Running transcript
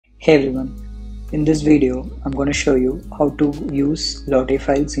Hey everyone, in this video I'm going to show you how to use Lottie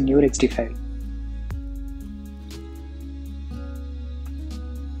files in your XD file.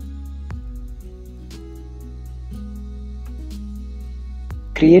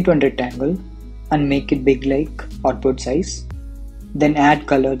 Create one rectangle and make it big like artboard size. Then add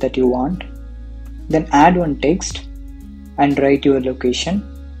color that you want. Then add one text and write your location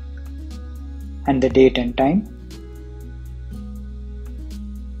and the date and time.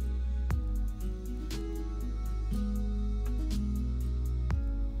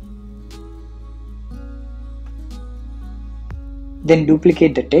 Then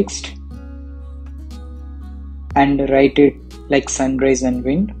duplicate the text and write it like sunrise and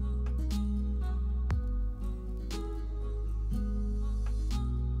wind.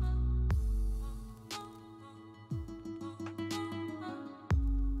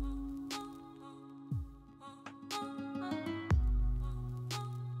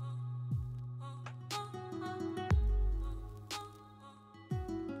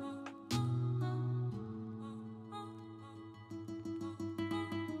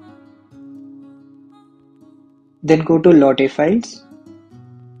 Then go to Lottie files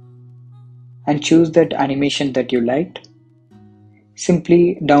and choose that animation that you liked.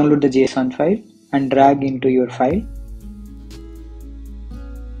 Simply download the JSON file and drag into your file.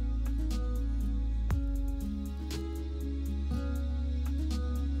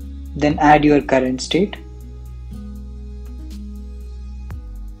 Then add your current state.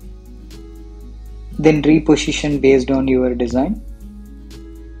 Then reposition based on your design.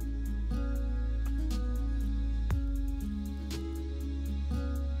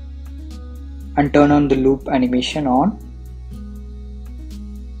 And turn on the loop animation on.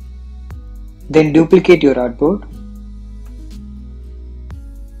 Then duplicate your artboard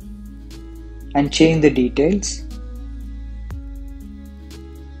and change the details.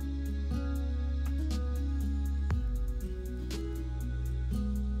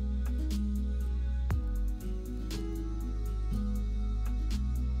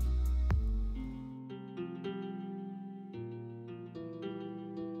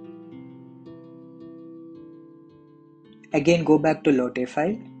 Again go back to Lottie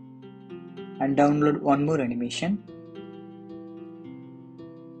file and download one more animation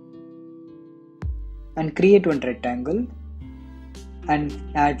and create one rectangle and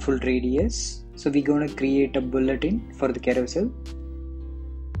add full radius. So we're going to create a bulletin for the carousel.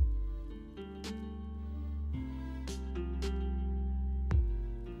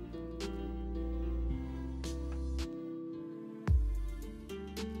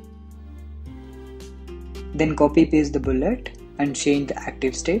 Then copy paste the bullet and change the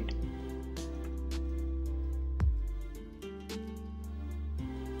active state.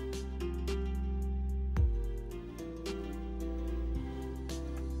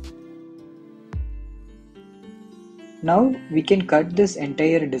 Now we can cut this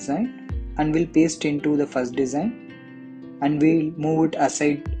entire design and we'll paste into the first design and we'll move it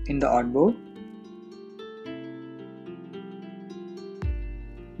aside in the artboard.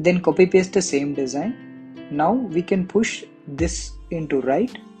 Then copy paste the same design. Now we can push this into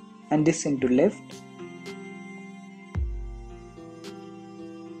right and this into left.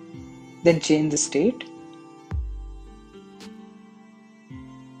 Then change the state.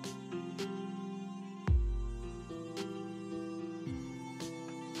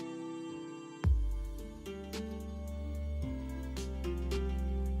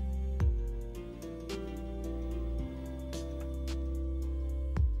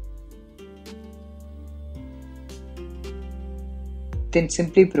 Then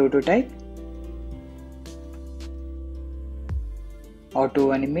simply prototype,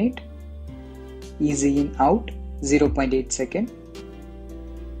 auto animate, easy in out, 0.8 second.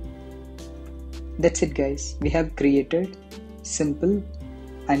 That's it guys, we have created simple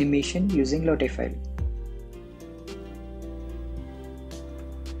animation using Lottie file.